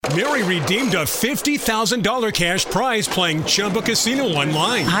Mary redeemed a $50,000 cash prize playing Chumba Casino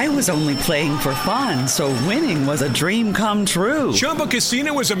online. I was only playing for fun, so winning was a dream come true. Chumba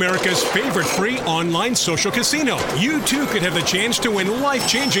Casino is America's favorite free online social casino. You too could have the chance to win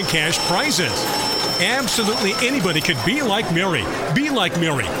life-changing cash prizes. Absolutely anybody could be like Mary. Be like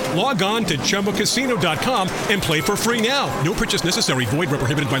Mary. Log on to ChumbaCasino.com and play for free now. No purchase necessary. Void where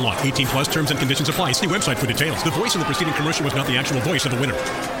prohibited by law. 18 plus terms and conditions apply. See website for details. The voice in the preceding commercial was not the actual voice of the winner.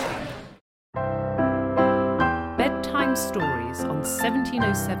 Bedtime Stories on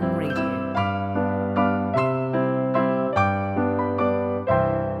 1707 Radio.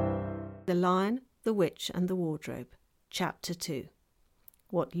 The Lion, the Witch and the Wardrobe. Chapter 2.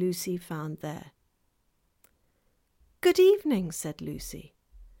 What Lucy Found There. "Good evening," said Lucy.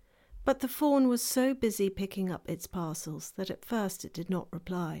 But the fawn was so busy picking up its parcels that at first it did not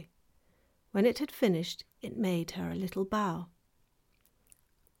reply. When it had finished, it made her a little bow.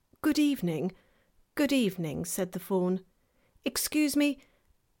 Good evening," said the fawn. "Excuse me,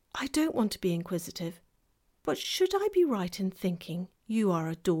 I don't want to be inquisitive, but should I be right in thinking you are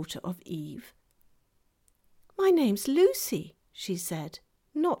a daughter of Eve?" "My name's Lucy," she said,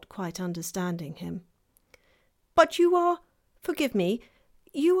 not quite understanding him. "But you are, forgive me,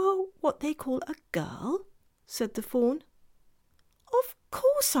 you are what they call a girl?" said the fawn. "Of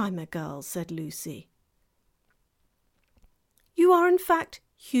course I'm a girl," said Lucy. "You are in fact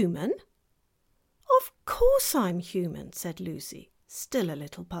human?" "Of course I'm human," said Lucy, still a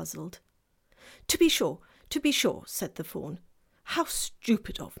little puzzled. To be sure, said the fawn. "How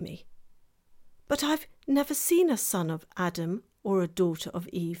stupid of me! But I've never seen a son of Adam or a daughter of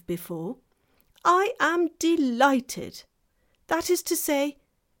Eve before. I am delighted. That is to say—"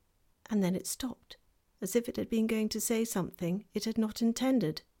 and then it stopped, as if it had been going to say something it had not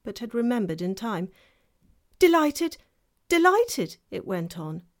intended, but had remembered in time. Delighted, it went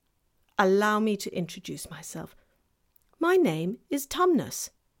on. "Allow me to introduce myself. My name is Tumnus."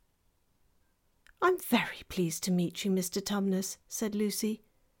 "I'm very pleased to meet you, Mr. Tumnus," said Lucy.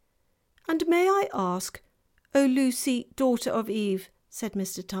 "And may I ask, O Lucy, daughter of Eve," said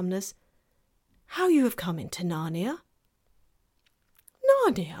Mr. Tumnus, "how you have come into Narnia?"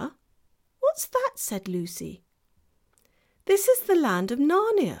 "Narnia? What's that?" said Lucy. "This is the land of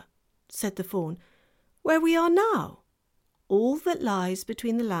Narnia," said the fawn, "where we are now. All that lies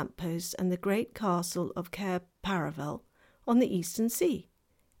between the lamp-post and the great castle of Cair Paravel on the eastern sea.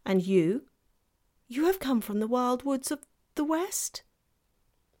 And you have come from the wild woods of the west?"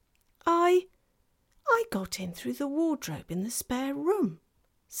 I got in through the wardrobe in the spare room,"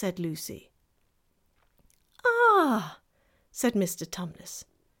 said Lucy. "Ah," said Mr. Tumnus,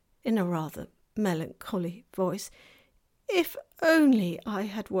 in a rather melancholy voice, "if only I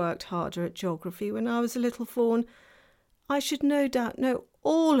had worked harder at geography when I was a little fawn, I should no doubt know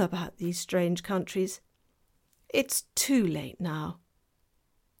all about these strange countries. It's too late now."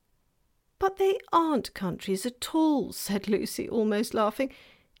 "But they aren't countries at all," said Lucy, almost laughing.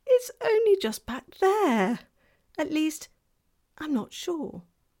 "It's only just back there. At least, I'm not sure.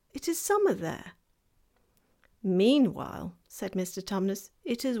 It is summer there." "Meanwhile," said Mr. Tumnus,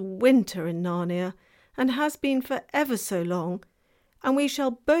 "it is winter in Narnia, and has been for ever so long, and we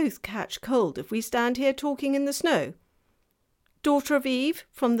shall both catch cold if we stand here talking in the snow. Daughter of Eve,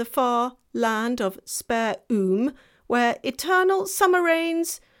 from the far land of Spare Oom, where eternal summer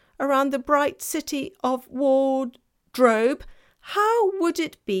reigns around the bright city of Wardrobe, how would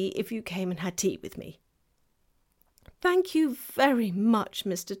it be if you came and had tea with me?" "Thank you very much,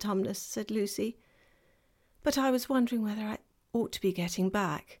 Mr. Tumnus," said Lucy. "But I was wondering whether I ought to be getting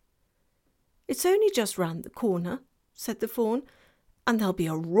back." "It's only just round the corner," said the fawn, "and there'll be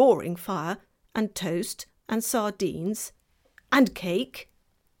a roaring fire, and toast, and sardines, and cake."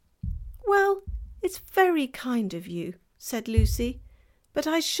 "Well, it's very kind of you," said Lucy, "but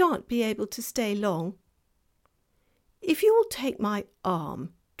I shan't be able to stay long." "If you will take my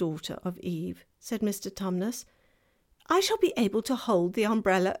arm, daughter of Eve," said Mr. Tumnus, "I shall be able to hold the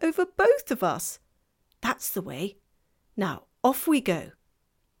umbrella over both of us. That's the way. Now, off we go."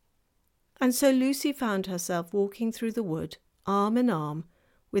 And so Lucy found herself walking through the wood, arm in arm,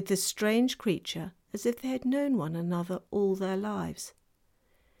 with this strange creature, as if they had known one another all their lives.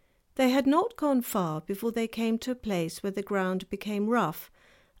 They had not gone far before they came to a place where the ground became rough,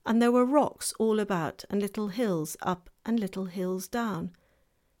 and there were rocks all about, and little hills up and little hills down.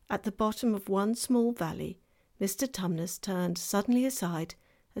 At the bottom of one small valley, Mr. Tumnus turned suddenly aside,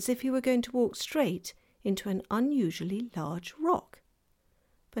 as if he were going to walk straight into an unusually large rock.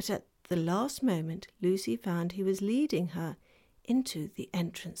 But at the last moment Lucy found he was leading her into the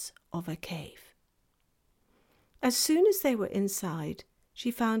entrance of a cave. As soon as they were inside, she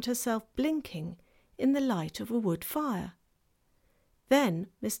found herself blinking in the light of a wood fire. Then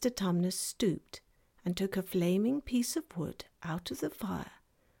Mr. Tumnus stooped and took a flaming piece of wood out of the fire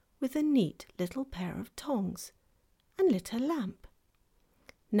with a neat little pair of tongs, and lit a lamp.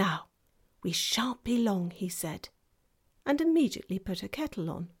 "Now, we shan't be long," he said, and immediately put a kettle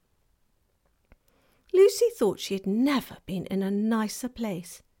on. Lucy thought she had never been in a nicer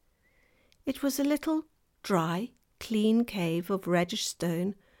place. It was a little dry, clean cave of reddish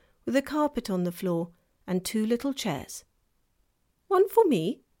stone, with a carpet on the floor and 2 little chairs. "One for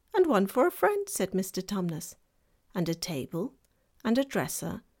me and one for a friend," said Mr. Tumnus, "and a table and a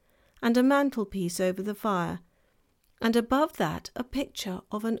dresser and a mantelpiece over the fire, and above that a picture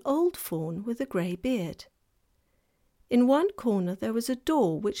of an old faun with a grey beard." In one corner there was a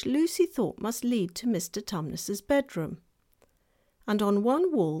door which Lucy thought must lead to Mr. Tumnus's bedroom, and on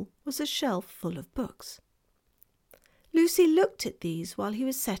one wall was a shelf full of books. Lucy looked at these while he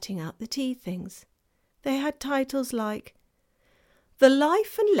was setting out the tea things. They had titles like "The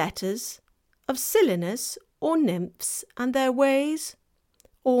Life and Letters of Silenus or Nymphs and Their Ways,"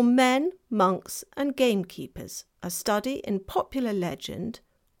 or "Men, Monks and Gamekeepers, a Study in Popular Legend,"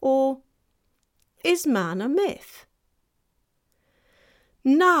 or "Is Man a Myth?"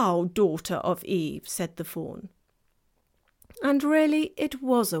 "Now, daughter of Eve," said the faun. And really it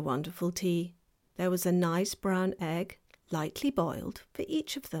was a wonderful tea. There was a nice brown egg, lightly boiled, for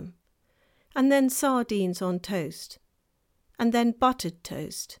each of them, and then sardines on toast, and then buttered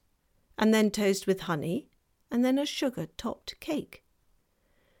toast, and then toast with honey, and then a sugar-topped cake.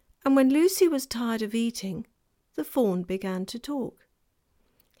 And when Lucy was tired of eating, the faun began to talk.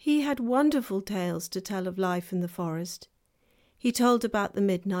 He had wonderful tales to tell of life in the forest. He told about the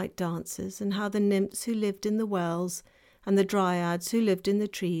midnight dances, and how the nymphs who lived in the wells and the dryads who lived in the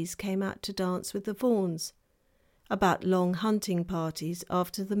trees came out to dance with the fauns, about long hunting parties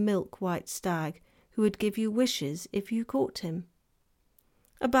after the milk-white stag who would give you wishes if you caught him,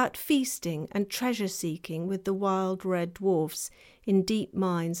 about feasting and treasure-seeking with the wild red dwarfs in deep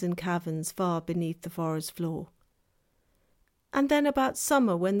mines and caverns far beneath the forest floor, and then about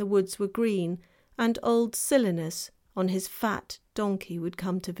summer when the woods were green and old Silenus on his fat donkey would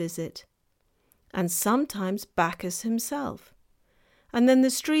come to visit, and sometimes Bacchus himself, and then the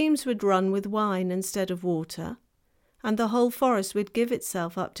streams would run with wine instead of water, and the whole forest would give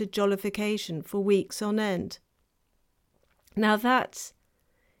itself up to jollification for weeks on end. "Now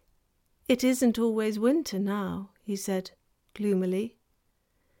it isn't always winter now," he said gloomily.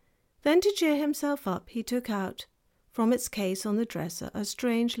 Then, to cheer himself up, he took out from its case on the dresser a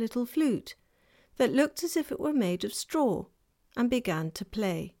strange little flute that looked as if it were made of straw, and began to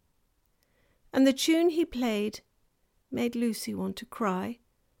play. And the tune he played made Lucy want to cry,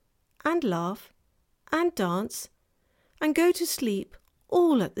 and laugh, and dance, and go to sleep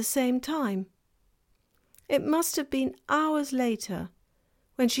all at the same time. It must have been hours later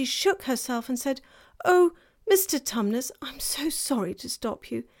when she shook herself and said, "Oh, Mr. Tumnus, I'm so sorry to stop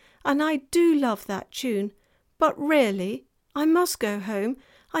you, and I do love that tune, but really, I must go home.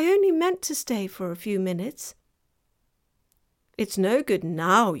 I only meant to stay for a few minutes." "It's no good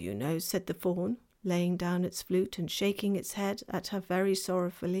now, you know," said the faun, laying down its flute and shaking its head at her very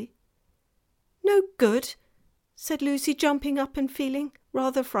sorrowfully. "No good?" said Lucy, jumping up and feeling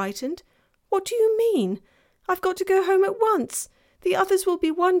rather frightened. "What do you mean? I've got to go home at once. The others will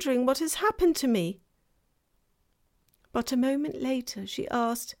be wondering what has happened to me." But a moment later she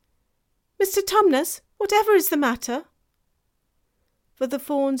asked, "Mr. Tumnus, whatever is the matter?" For the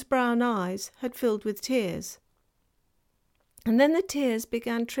faun's brown eyes had filled with tears. And then the tears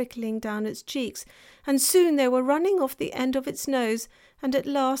began trickling down its cheeks, and soon they were running off the end of its nose, and at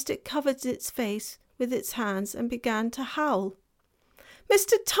last it covered its face with its hands and began to howl.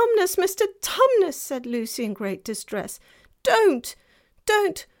 "Mr. Tumnus, Mr. Tumnus," said Lucy in great distress. Don't!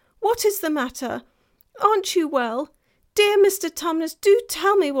 What is the matter? Aren't you well? Dear Mr. Tumnus, do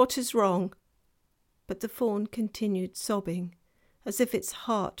tell me what is wrong." But the faun continued sobbing, as if its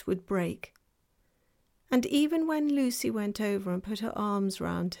heart would break. And even when Lucy went over and put her arms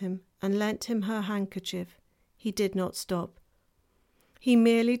round him and lent him her handkerchief, he did not stop. He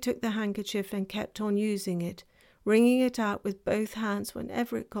merely took the handkerchief and kept on using it, wringing it out with both hands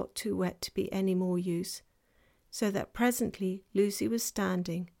whenever it got too wet to be any more use, so that presently Lucy was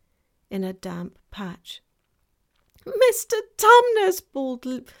standing in a damp patch. "Mr. Tumnus," bawled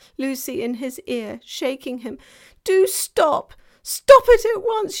Lucy in his ear, shaking him, "do stop! Stop it at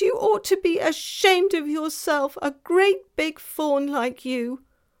once! You ought to be ashamed of yourself, a great big faun like you.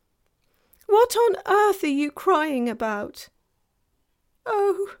 What on earth are you crying about?"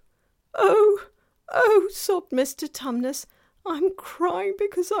 Oh, sobbed Mr. Tumnus, I'm crying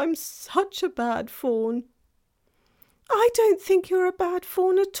because I'm such a bad fawn." "I don't think you're a bad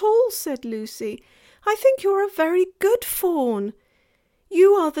fawn at all," said Lucy. "I think you're a very good fawn.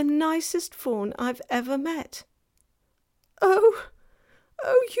 You are the nicest fawn I've ever met." Oh,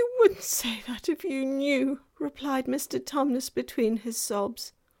 you wouldn't say that if you knew," replied Mr. Tumnus between his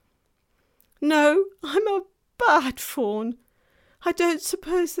sobs. "No, I'm a bad fawn. I don't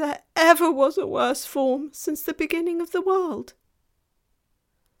suppose there ever was a worse fawn since the beginning of the world."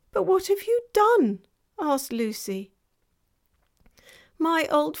 "But what have you done?" asked Lucy. "My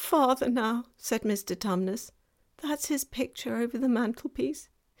old father now," said Mr. Tumnus. "That's his picture over the mantelpiece.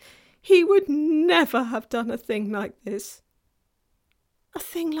 He would never have done a thing like this." "A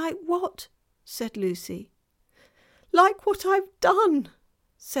thing like what?" said Lucy. "Like what I've done,"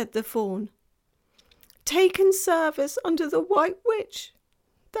 said the fawn. "Taken service under the White Witch.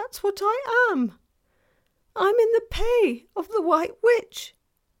 That's what I am. I'm in the pay of the White Witch."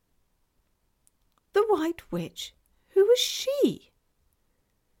 "The White Witch? Who is she?"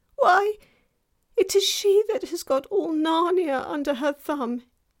 "Why, it is she that has got all Narnia under her thumb.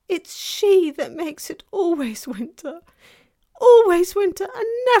 It's she that makes it always winter and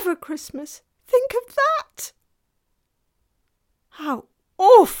never Christmas. Think of that!" "How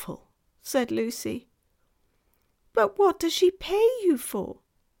awful!" said Lucy. "But what does she pay you for?"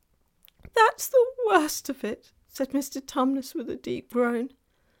 "That's the worst of it," said Mr. Tumnus with a deep groan.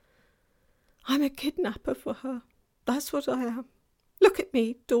 "I'm a kidnapper for her. That's what I am. Look at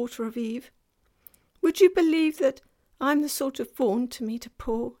me, daughter of Eve. Would you believe that I'm the sort of fawn to meet a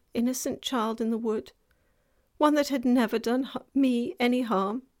poor, innocent child in the wood, one that had never done me any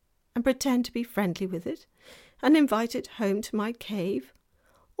harm, and pretend to be friendly with it, and invite it home to my cave,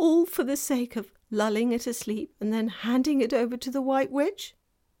 all for the sake of lulling it asleep and then handing it over to the White Witch?"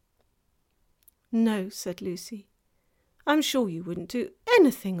 "No," said Lucy. "I'm sure you wouldn't do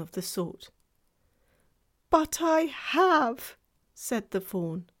anything of the sort." "But I have," said the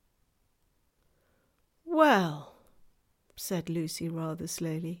fawn. "Well," said Lucy rather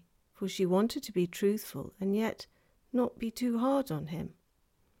slowly, for she wanted to be truthful and yet not be too hard on him.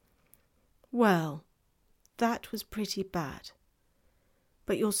 "Well, that was pretty bad.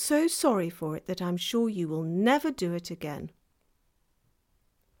 But you're so sorry for it that I'm sure you will never do it again."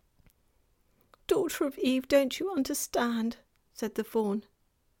 "Daughter of Eve, don't you understand?" said the fawn.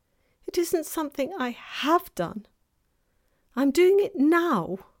 "It isn't something I have done. I'm doing it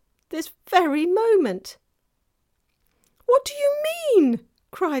now, this very moment." "What do you mean?"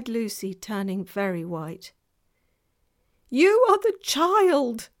 cried Lucy, turning very white. "You are the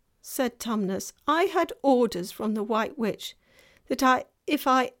child," said Tumnus. "I had orders from the White Witch that if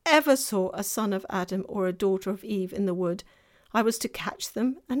I ever saw a son of Adam or a daughter of Eve in the wood, I was to catch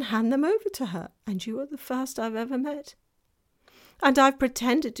them and hand them over to her, and you are the first I've ever met. And I've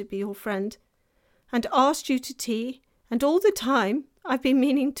pretended to be your friend and asked you to tea, and all the time I've been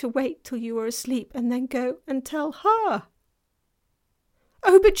meaning to wait till you were asleep and then go and tell her."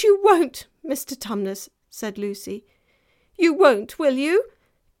 "Oh, but you won't, Mr. Tumnus," said Lucy. "You won't, will you?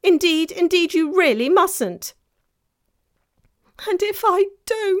 Indeed, you really mustn't." "And if I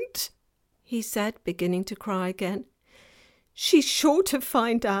don't," he said, beginning to cry again, "she's sure to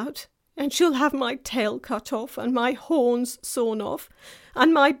find out, and she'll have my tail cut off and my horns sawn off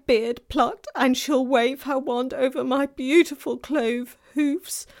and my beard plucked, and she'll wave her wand over my beautiful clove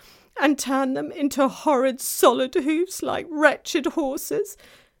hoofs and turn them into horrid solid hoofs like wretched horses.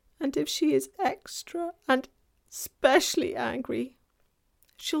 And if she is extra and specially angry,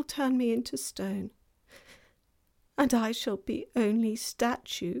 she'll turn me into stone, and I shall be only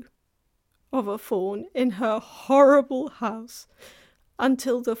statue of a fawn in her horrible house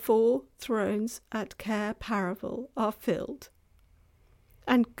until the 4 thrones at Cair Paravel are filled.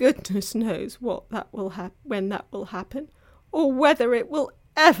 And goodness knows what that will when that will happen, or whether it will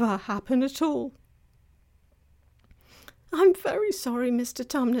ever happen at all." "I'm very sorry, Mr.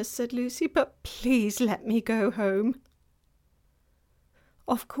 Tumnus," said Lucy, "but please let me go home."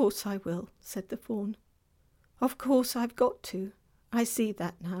 "Of course I will," said the fawn. "Of course I've got to. I see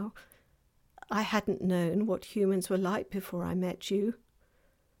that now. I hadn't known what humans were like before I met you.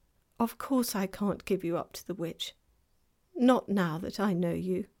 Of course I can't give you up to the witch. Not now that I know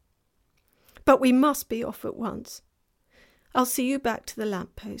you. But we must be off at once. I'll see you back to the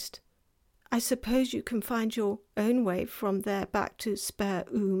lamp-post. I suppose you can find your own way from there back to Spare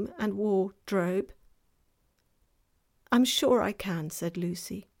and Wardrobe." "I'm sure I can," said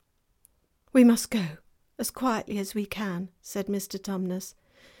Lucy. "We must go, as quietly as we can," said Mr. Tumnus.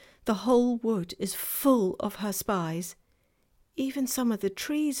 "The whole wood is full of her spies. Even some of the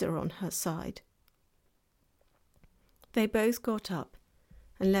trees are on her side." They both got up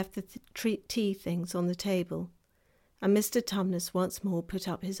and left the tea things on the table, and Mr. Tumnus once more put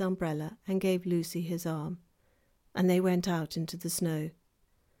up his umbrella and gave Lucy his arm, and they went out into the snow.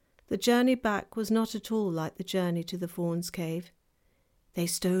 The journey back was not at all like the journey to the Fawn's Cave. They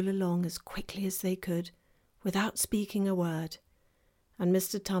stole along as quickly as they could, without speaking a word, and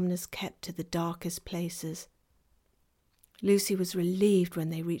Mr. Tumnus kept to the darkest places. Lucy was relieved when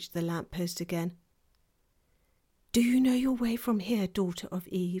they reached the lamp-post again. "Do you know your way from here, daughter of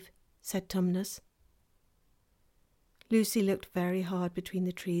Eve?" said Tumnus. Lucy looked very hard between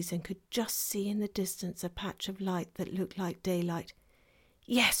the trees and could just see in the distance a patch of light that looked like daylight.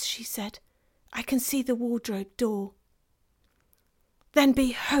 "Yes," she said, "I can see the wardrobe door." "Then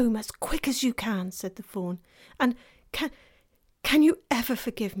be home as quick as you can," said the Fawn. "And can you ever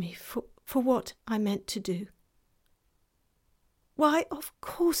forgive me for what I meant to do?" "Why, of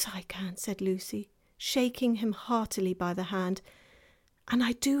course I can," said Lucy, shaking him heartily by the hand, "and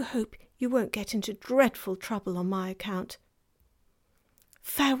I do hope you won't get into dreadful trouble on my account."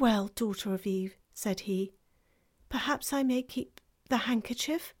 "Farewell, daughter of Eve," said he. "Perhaps I may keep the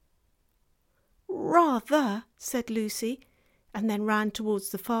handkerchief?" "Rather," said Lucy, and then ran towards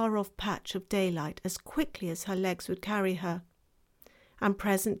the far-off patch of daylight as quickly as her legs would carry her. And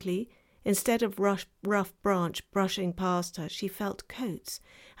presently, instead of rough branch brushing past her, she felt coats,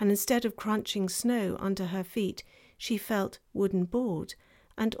 and instead of crunching snow under her feet, she felt wooden board,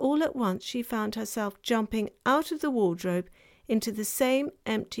 and all at once she found herself jumping out of the wardrobe into the same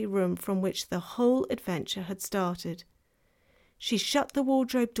empty room from which the whole adventure had started. She shut the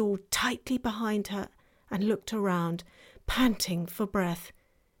wardrobe door tightly behind her and looked around, panting for breath.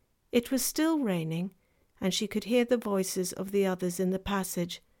 It was still raining, and she could hear the voices of the others in the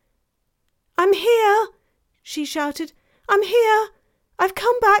passage. "I'm here!" she shouted. "I'm here! I've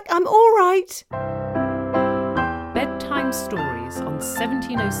come back! I'm all right!" Bedtime Stories on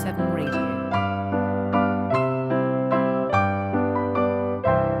 1707 Radio.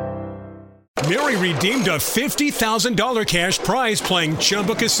 Mary redeemed a $50,000 cash prize playing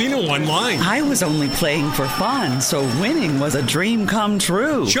Chumba Casino online. I was only playing for fun, so winning was a dream come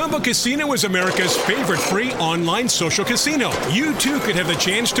true. Chumba Casino is America's favorite free online social casino. You too could have the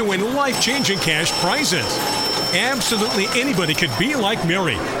chance to win life-changing cash prizes. Absolutely anybody could be like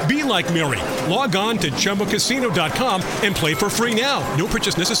Mary. Be like Mary. Log on to ChumbaCasino.com and play for free now. No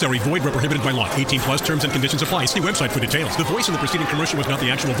purchase necessary. Void where prohibited by law. 18+ terms and conditions apply. See website for details. The voice in the preceding commercial was not the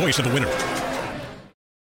actual voice of the winner.